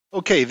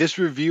Okay, this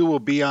review will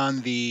be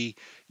on the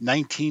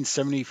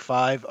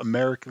 1975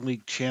 American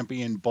League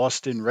champion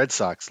Boston Red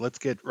Sox. Let's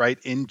get right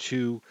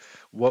into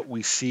what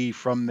we see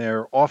from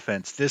their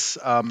offense. This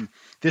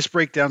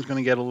breakdown is going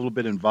to get a little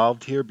bit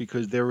involved here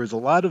because there was a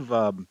lot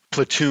of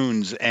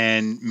platoons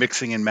and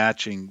mixing and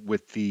matching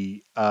with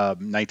the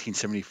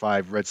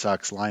 1975 Red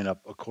Sox lineup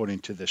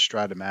according to the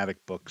Strat-O-Matic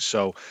book.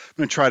 So I'm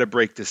going to try to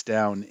break this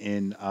down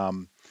in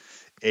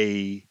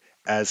a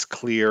as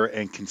clear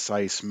and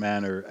concise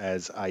manner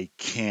as I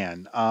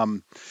can.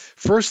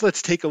 First,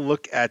 let's take a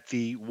look at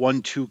the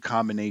 1-2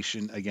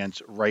 combination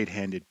against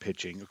right-handed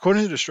pitching.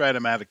 According to the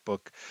Strat-O-Matic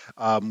book,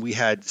 we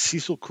had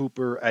Cecil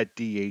Cooper at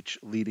DH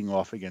leading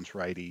off against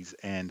righties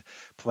and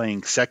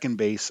playing second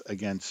base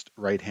against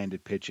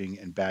right-handed pitching,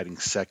 and batting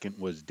second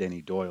was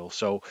Denny Doyle.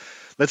 So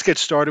let's get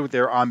started with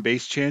their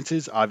on-base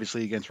chances.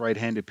 Obviously, against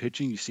right-handed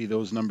pitching, you see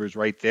those numbers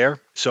right there.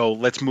 So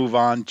let's move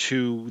on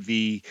to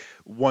the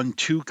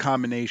 1-2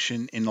 combination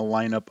in the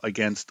lineup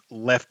against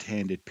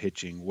left-handed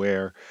pitching,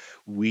 where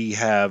we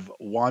have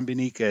Juan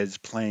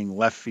Beniquez playing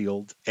left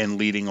field and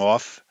leading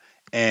off,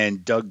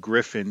 and Doug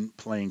Griffin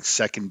playing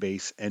second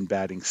base and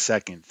batting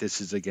second. This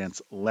is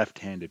against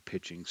left-handed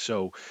pitching.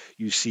 So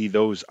you see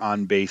those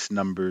on-base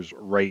numbers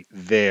right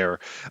there.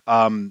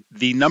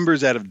 The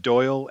numbers out of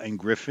Doyle and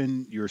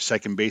Griffin, your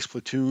second base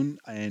platoon,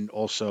 and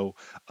also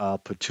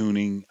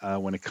platooning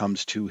when it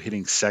comes to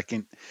hitting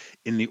second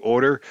in the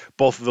order,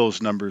 both of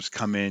those numbers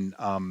come in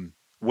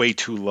way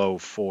too low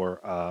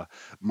for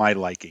my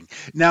liking.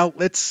 Now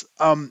let's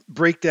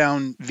break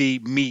down the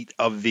meat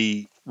of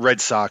the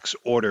Red Sox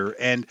order.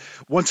 And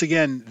once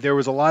again, there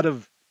was a lot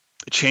of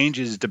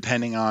changes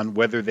depending on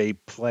whether they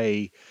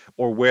play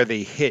or where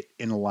they hit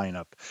in the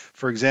lineup.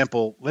 For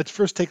example, let's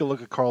first take a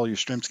look at Carl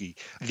Yastrzemski.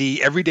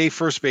 The everyday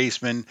first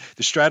baseman,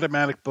 the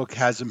Strat-O-Matic book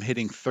has him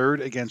hitting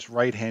third against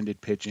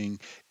right-handed pitching,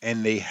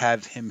 and they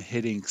have him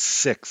hitting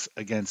sixth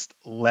against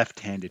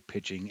left-handed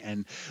pitching.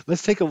 And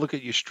let's take a look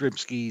at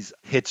Yastrzemski's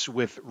hits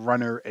with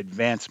runner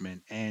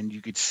advancement, and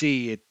you could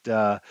see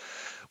it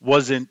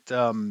wasn't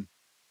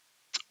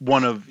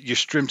one of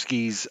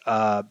Yastrzemski's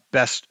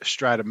best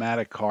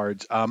Strat-O-Matic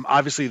cards.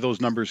 Obviously,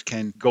 those numbers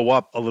can go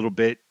up a little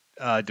bit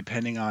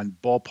depending on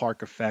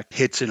ballpark effect,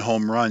 hits and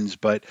home runs,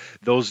 but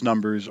those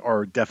numbers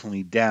are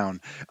definitely down.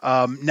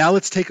 Now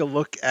let's take a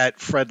look at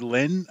Fred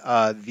Lynn,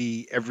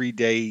 the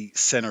everyday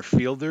center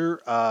fielder.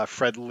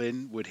 Fred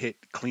Lynn would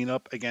hit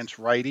cleanup against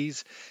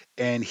righties,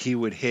 and he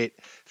would hit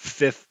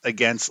fifth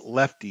against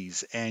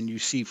lefties. And you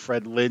see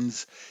Fred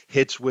Lynn's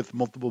hits with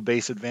multiple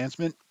base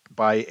advancement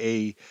by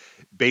a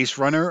base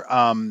runner.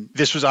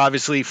 This was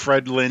obviously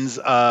Fred Lynn's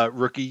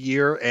rookie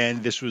year,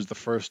 and this was the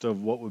first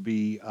of what would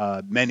be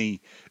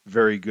many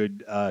very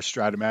good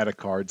Strat-O-Matic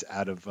cards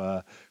out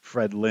of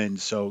Fred Lynn.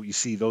 So you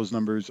see those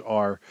numbers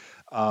are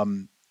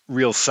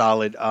real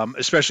solid,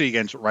 especially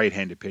against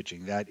right-handed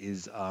pitching. That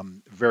is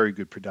very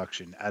good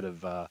production out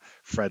of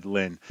Fred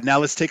Lynn. Now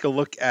let's take a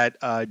look at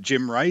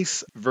Jim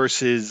Rice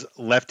versus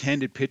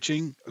left-handed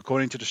pitching.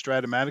 According to the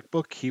Strat-O-Matic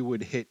book, he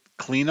would hit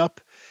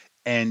cleanup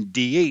and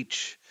DH,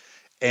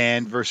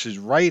 and versus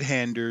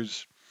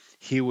right-handers,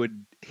 he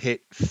would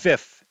hit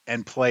fifth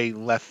and play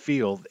left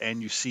field.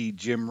 And you see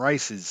Jim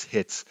Rice's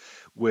hits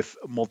with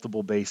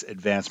multiple base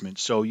advancement.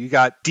 So you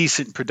got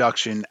decent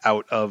production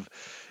out of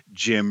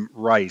Jim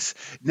Rice.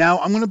 Now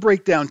I'm going to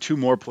break down two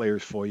more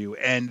players for you,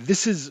 and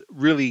this is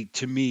really,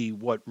 to me,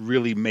 what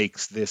really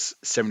makes this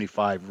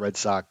 75 Red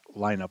Sox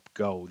lineup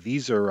go.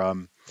 These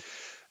are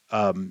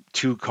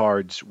two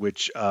cards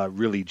which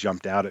really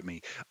jumped out at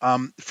me.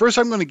 First,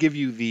 I'm going to give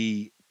you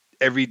the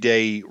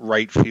everyday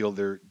right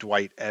fielder,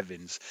 Dwight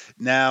Evans.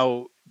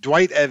 Now,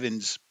 Dwight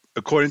Evans,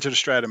 according to the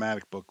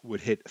Strat-O-Matic book, would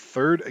hit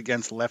third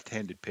against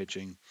left-handed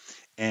pitching,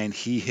 and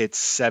he hits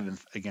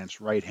seventh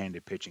against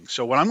right-handed pitching.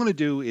 So what I'm going to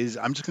do is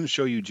I'm just going to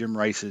show you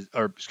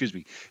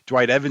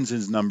Dwight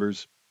Evans's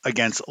numbers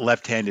against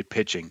left-handed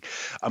pitching.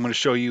 I'm going to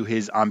show you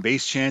his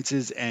on-base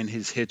chances and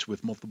his hits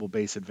with multiple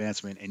base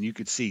advancement, and you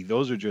could see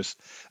those are just,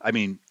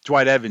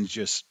 Dwight Evans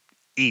just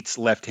eats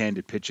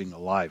left-handed pitching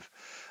alive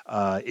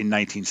in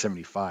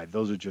 1975.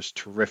 Those are just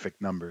terrific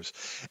numbers.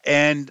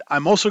 And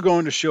I'm also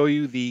going to show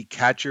you the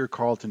catcher,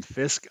 Carlton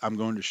Fisk. I'm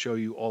going to show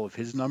you all of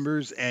his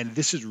numbers, and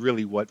this is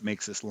really what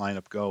makes this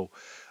lineup go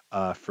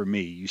for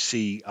me. You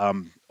see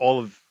all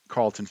of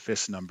Carlton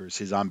Fisk's numbers,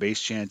 his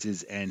on-base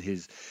chances, and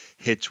his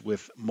hits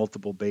with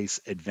multiple base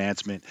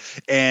advancement.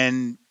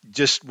 And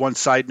just one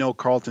side note,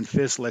 Carlton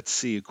Fisk, let's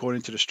see,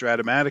 according to the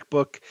Strat-O-Matic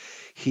book,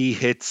 he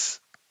hits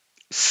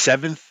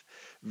seventh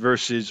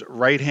versus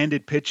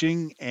right-handed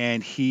pitching,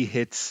 and he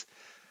hits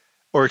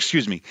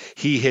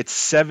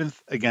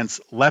seventh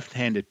against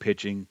left-handed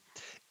pitching,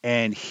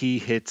 and he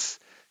hits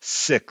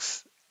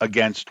sixth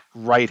against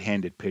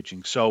right-handed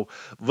pitching. So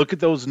look at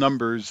those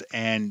numbers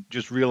and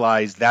just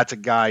realize that's a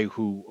guy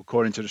who,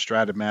 according to the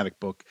Strat-O-Matic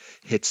book,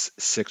 hits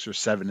 6 or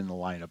 7 in the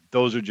lineup.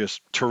 Those are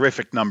just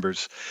terrific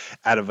numbers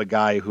out of a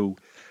guy who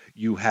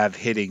you have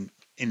hitting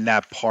in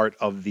that part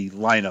of the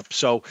lineup.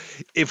 So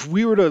if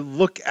we were to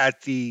look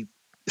at the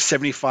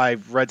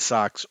 75 Red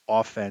Sox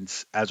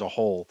offense as a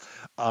whole,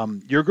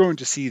 you're going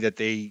to see that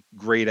they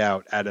grade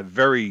out at a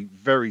very,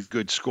 very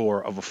good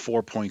score of a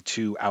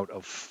 4.2 out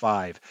of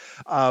 5.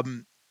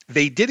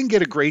 They didn't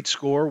get a great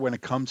score when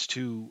it comes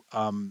to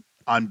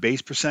on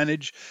base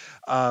percentage,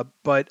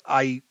 but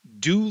I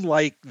do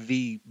like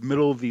the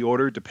middle of the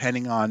order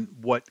depending on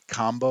what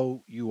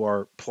combo you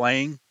are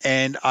playing.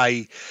 And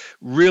I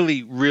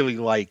really, really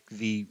like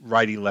the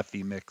righty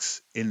lefty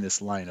mix in this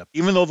lineup.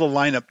 Even though the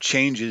lineup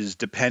changes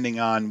depending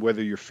on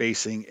whether you're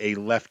facing a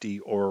lefty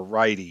or a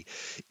righty,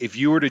 if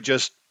you were to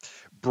just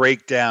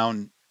break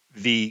down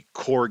the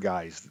core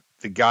guys,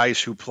 the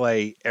guys who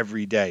play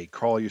every day,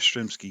 Carl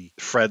Yastrzemski,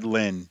 Fred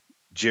Lynn,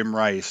 Jim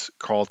Rice,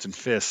 Carlton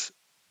Fisk,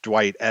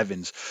 Dwight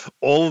Evans,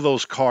 all of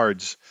those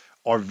cards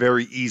are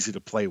very easy to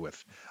play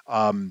with.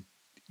 Um,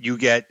 you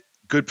get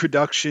good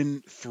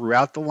production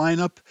throughout the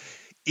lineup.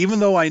 Even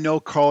though I know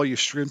Carl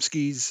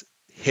Yastrzemski's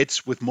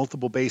hits with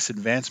multiple base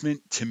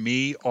advancement to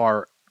me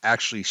are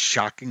actually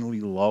shockingly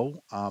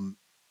low.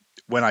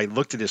 When I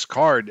looked at his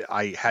card,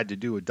 I had to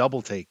do a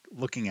double take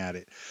looking at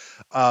it.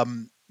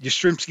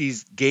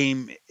 Yastrzemski's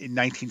game in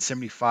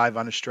 1975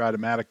 on a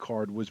Strat-O-Matic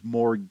card was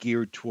more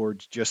geared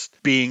towards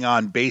just being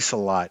on base a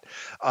lot.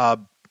 Uh,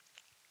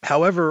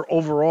 However,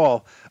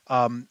 overall,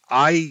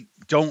 I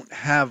don't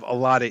have a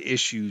lot of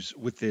issues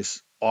with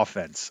this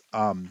offense.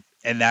 And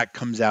that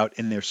comes out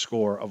in their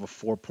score of a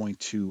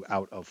 4.2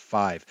 out of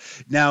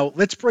 5. Now,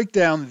 let's break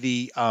down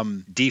the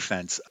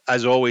defense.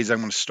 As always,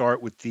 I'm going to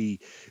start with the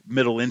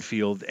middle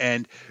infield.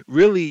 And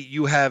really,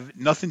 you have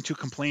nothing to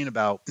complain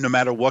about no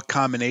matter what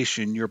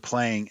combination you're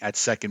playing at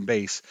second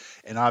base.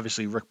 And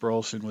obviously, Rick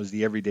Burleson was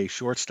the everyday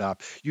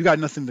shortstop. You got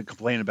nothing to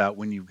complain about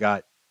when you've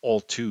got all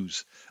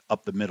twos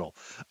up the middle.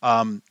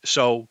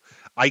 So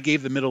I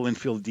gave the middle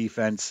infield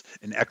defense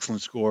an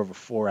excellent score of a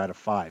 4 out of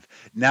 5.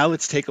 Now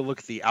let's take a look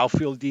at the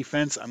outfield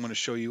defense. I'm going to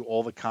show you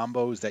all the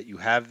combos that you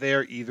have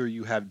there. Either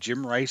you have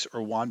Jim Rice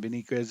or Juan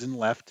Benitez in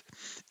left,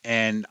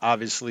 and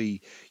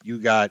obviously you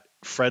got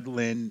Fred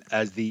Lynn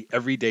as the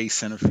everyday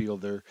center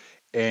fielder,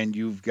 and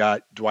you've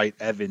got Dwight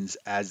Evans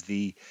as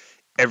the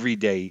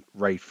everyday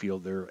right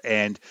fielder.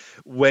 And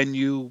when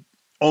you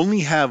only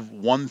have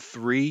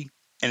 1-3,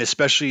 and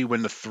especially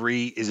when the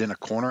 3 is in a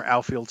corner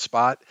outfield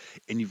spot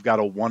and you've got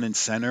a 1 in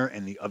center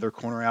and the other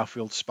corner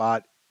outfield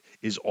spot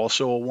is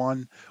also a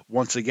 1,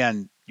 once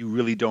again, you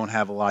really don't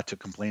have a lot to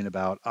complain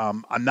about.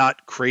 I'm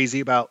not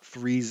crazy about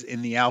 3s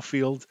in the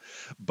outfield,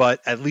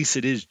 but at least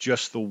it is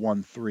just the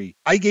 1-3.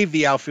 I gave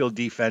the outfield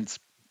defense,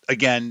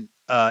 again,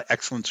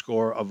 excellent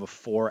score of a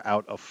 4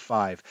 out of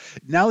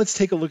 5. Now let's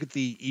take a look at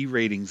the E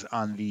ratings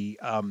on the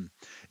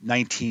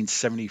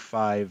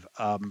 1975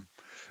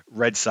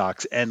 Red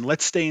Sox. And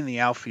let's stay in the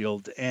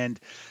outfield. And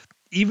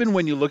even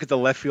when you look at the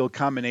left field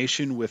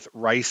combination with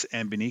Rice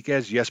and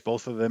Benitez, yes,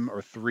 both of them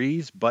are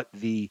 3s, but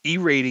the E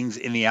ratings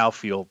in the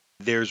outfield,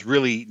 there's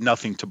really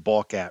nothing to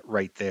balk at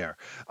right there.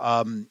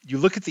 You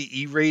look at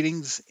the E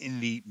ratings in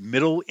the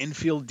middle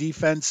infield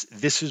defense,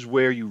 this is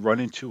where you run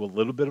into a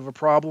little bit of a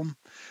problem.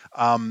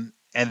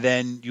 And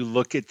then you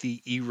look at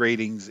the E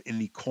ratings in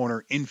the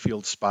corner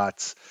infield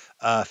spots,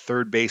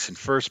 third base and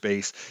first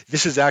base.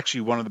 This is actually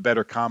one of the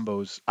better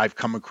combos I've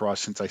come across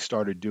since I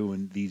started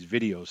doing these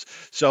videos.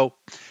 So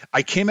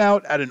I came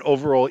out at an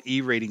overall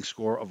E rating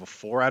score of a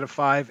 4 out of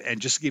 5. And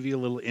just to give you a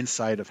little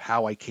insight of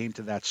how I came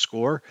to that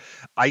score,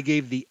 I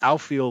gave the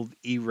outfield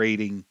E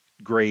rating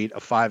grade a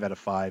 5 out of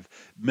 5.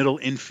 Middle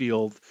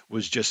infield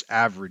was just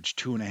average,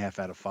 2.5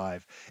 out of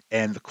 5.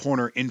 And the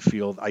corner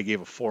infield, I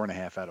gave a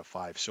 4.5 out of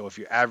 5. So if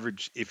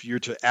you're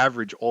to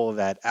average all of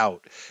that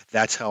out,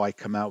 that's how I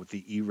come out with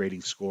the E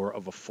rating score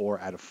of a 4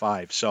 out of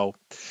 5. So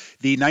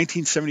the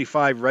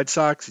 1975 Red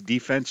Sox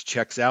defense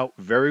checks out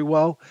very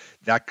well.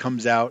 That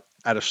comes out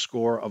at a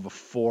score of a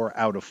 4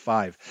 out of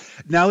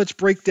 5. Now let's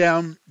break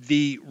down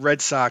the Red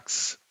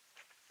Sox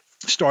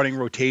starting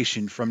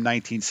rotation from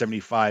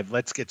 1975.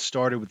 Let's get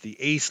started with the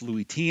ace,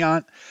 Louis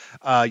Tiant.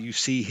 You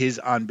see his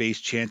on-base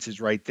chances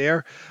right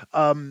there.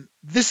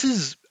 This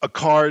is a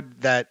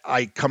card that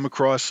I come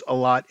across a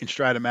lot in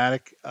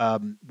Strat-O-Matic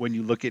when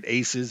you look at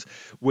aces,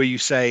 where you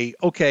say,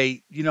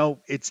 okay,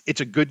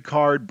 it's a good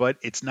card, but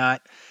it's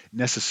not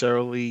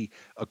necessarily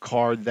a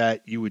card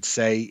that you would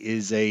say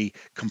is a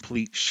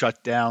complete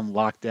shutdown,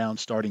 lockdown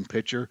starting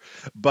pitcher.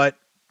 But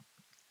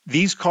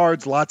these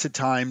cards, lots of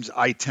times,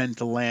 I tend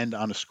to land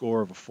on a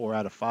score of a 4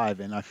 out of 5,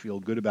 and I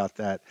feel good about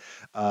that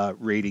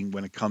rating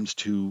when it comes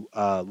to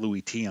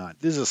Louis Tiant.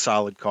 This is a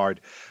solid card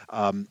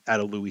out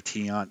of Louis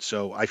Tiant,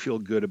 so I feel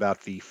good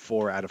about the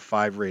 4 out of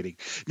 5 rating.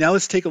 Now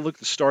let's take a look at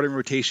the starting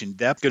rotation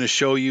depth. Going to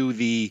show you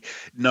the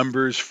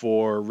numbers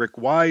for Rick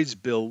Wise,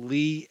 Bill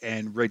Lee,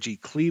 and Reggie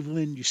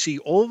Cleveland. You see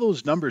all of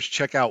those numbers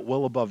check out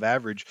well above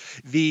average.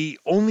 The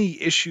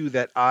only issue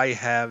that I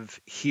have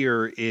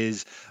here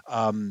is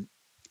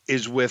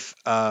with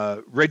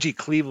Reggie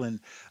Cleveland.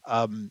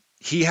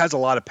 He has a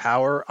lot of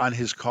power on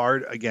his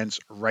card against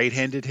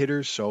right-handed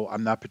hitters, so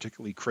I'm not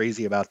particularly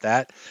crazy about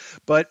that.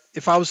 But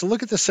if I was to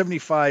look at the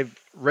 75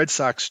 Red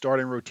Sox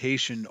starting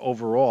rotation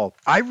overall,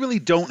 I really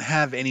don't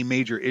have any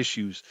major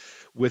issues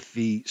with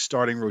the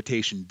starting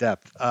rotation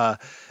depth. None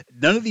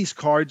of these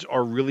cards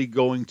are really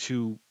going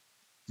to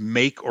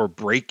make or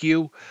break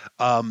you.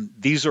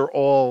 These are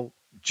all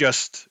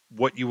just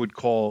what you would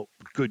call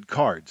good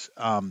cards.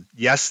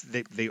 Yes,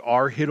 they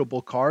are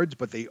hittable cards,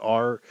 but they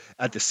are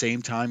at the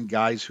same time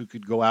guys who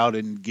could go out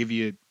and give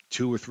you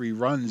 2 or 3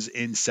 runs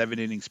in 7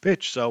 innings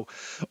pitch. So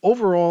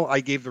overall, I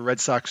gave the Red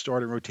Sox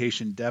starting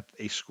rotation depth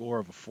a score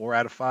of a 4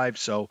 out of 5.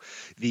 So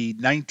the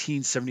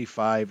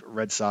 1975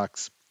 Red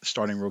Sox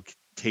starting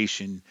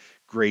rotation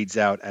grades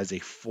out as a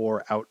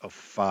 4 out of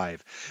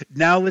 5.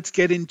 Now let's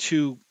get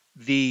into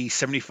the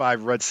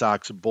 75 Red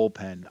Sox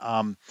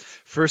bullpen.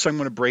 First, I'm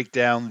going to break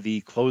down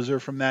the closer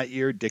from that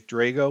year, Dick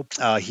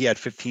Drago. He had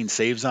 15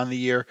 saves on the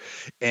year,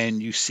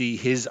 and you see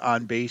his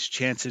on base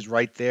chances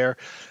right there.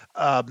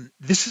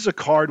 This is a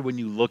card when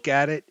you look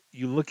at it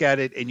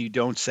and you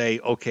don't say,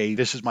 okay,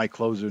 this is my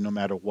closer no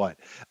matter what.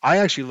 I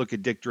actually look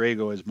at Dick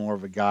Drago as more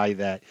of a guy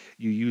that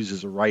you use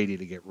as a righty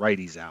to get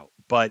righties out.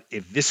 But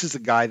if this is a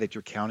guy that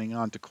you're counting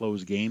on to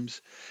close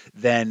games,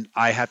 then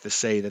I have to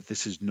say that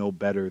this is no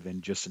better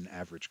than just an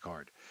average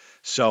card.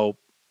 So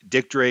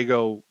Dick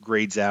Drago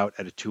grades out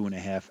at a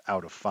 2.5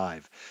 out of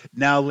 5.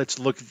 Now let's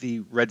look at the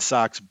Red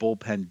Sox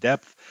bullpen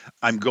depth.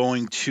 I'm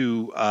going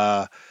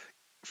to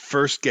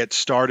first get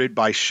started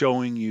by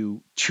showing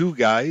you two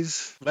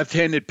guys,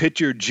 left-handed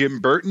pitcher Jim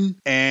Burton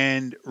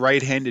and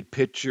right-handed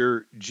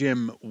pitcher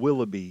Jim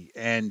Willoughby.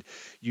 And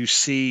you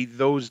see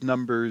those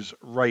numbers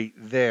right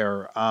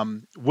there.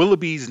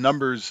 Willoughby's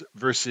numbers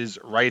versus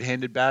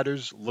right-handed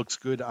batters looks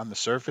good on the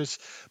surface,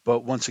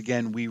 but once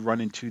again, we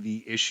run into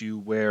the issue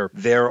where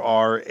there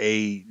are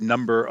a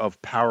number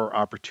of power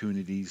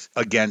opportunities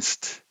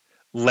against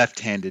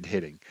left-handed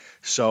hitting.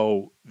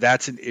 So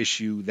that's an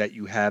issue that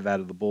you have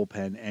out of the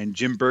bullpen. And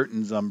Jim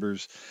Burton's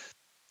numbers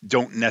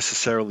don't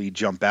necessarily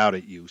jump out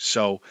at you.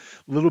 So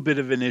a little bit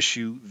of an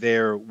issue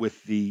there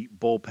with the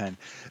bullpen.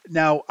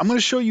 Now I'm going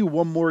to show you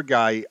one more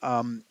guy,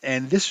 and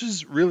this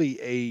is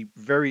really a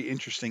very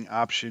interesting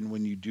option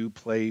when you do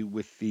play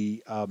with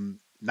the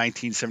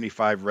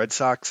 1975 Red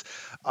Sox.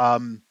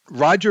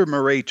 Roger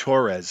Murray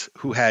Torres,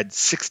 who had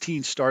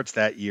 16 starts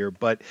that year,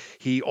 but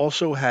he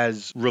also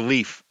has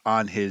relief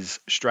on his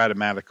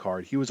Strat-O-Matic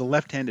card. He was a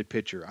left-handed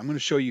pitcher. I'm going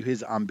to show you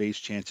his on-base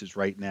chances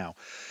right now.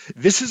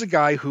 This is a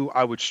guy who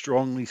I would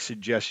strongly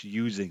suggest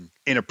using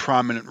in a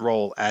prominent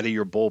role out of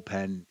your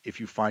bullpen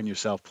if you find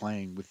yourself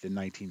playing with the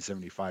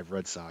 1975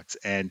 Red Sox.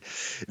 And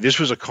this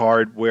was a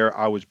card where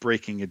I was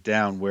breaking it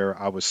down, where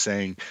I was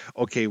saying,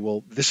 okay,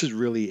 well, this is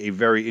really a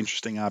very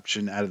interesting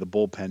option out of the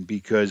bullpen,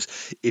 because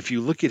if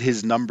you look at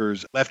his numbers,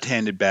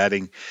 left-handed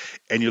batting,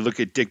 and you look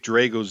at Dick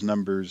Drago's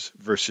numbers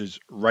versus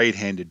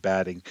right-handed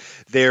batting,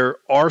 there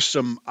are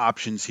some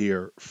options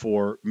here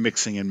for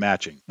mixing and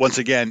matching. Once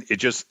again, it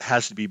just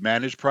has to be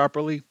managed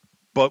properly.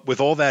 But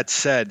with all that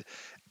said,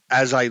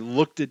 as I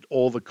looked at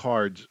all the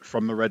cards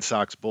from the Red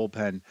Sox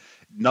bullpen,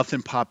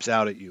 nothing pops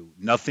out at you.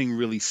 Nothing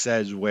really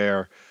says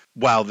where,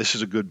 wow, this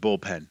is a good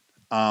bullpen.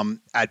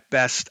 At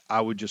best, I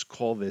would just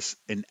call this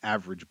an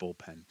average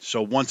bullpen.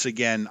 So once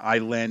again, I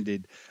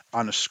landed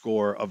on a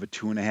score of a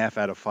 2.5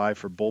 out of 5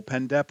 for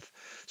bullpen depth.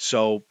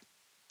 So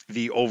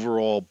the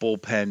overall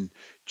bullpen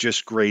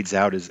just grades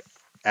out as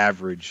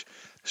average.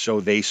 So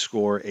they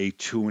score a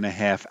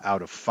 2.5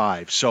 out of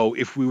 5. So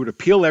if we were to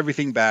peel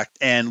everything back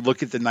and look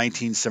at the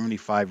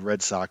 1975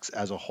 Red Sox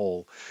as a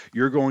whole,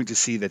 you're going to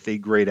see that they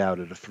grade out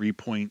at a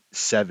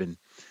 3.7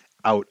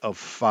 out of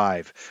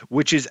 5,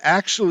 which is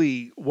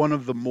actually one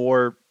of the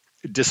more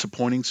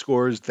disappointing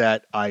scores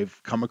that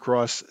I've come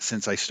across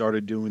since I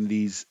started doing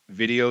these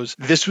videos.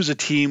 This was a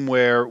team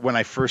where when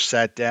I first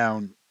sat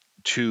down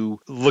to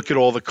look at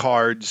all the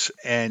cards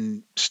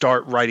and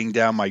start writing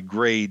down my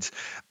grades,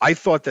 I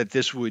thought that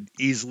this would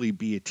easily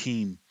be a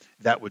team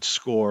that would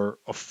score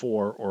a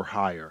 4 or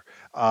higher.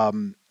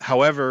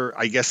 However,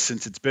 I guess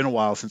since it's been a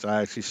while since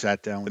I actually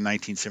sat down with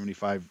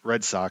 1975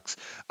 Red Sox,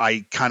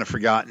 I kind of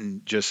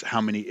forgotten just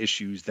how many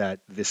issues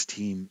that this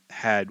team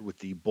had with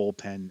the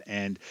bullpen.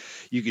 And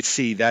you could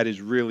see that is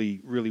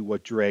really, really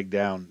what dragged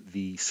down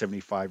the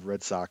 75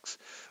 Red Sox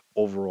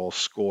overall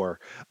score.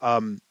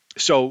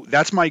 So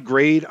that's my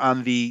grade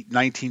on the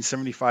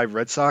 1975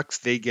 Red Sox.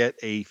 They get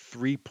a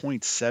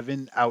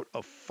 3.7 out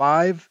of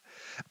 5.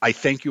 I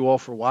thank you all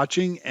for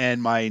watching.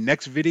 And my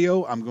next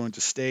video, I'm going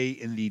to stay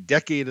in the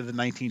decade of the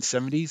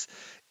 1970s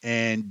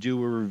and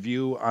do a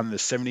review on the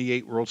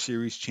 78 World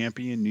Series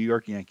champion New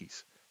York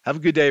Yankees. Have a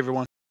good day,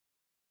 everyone.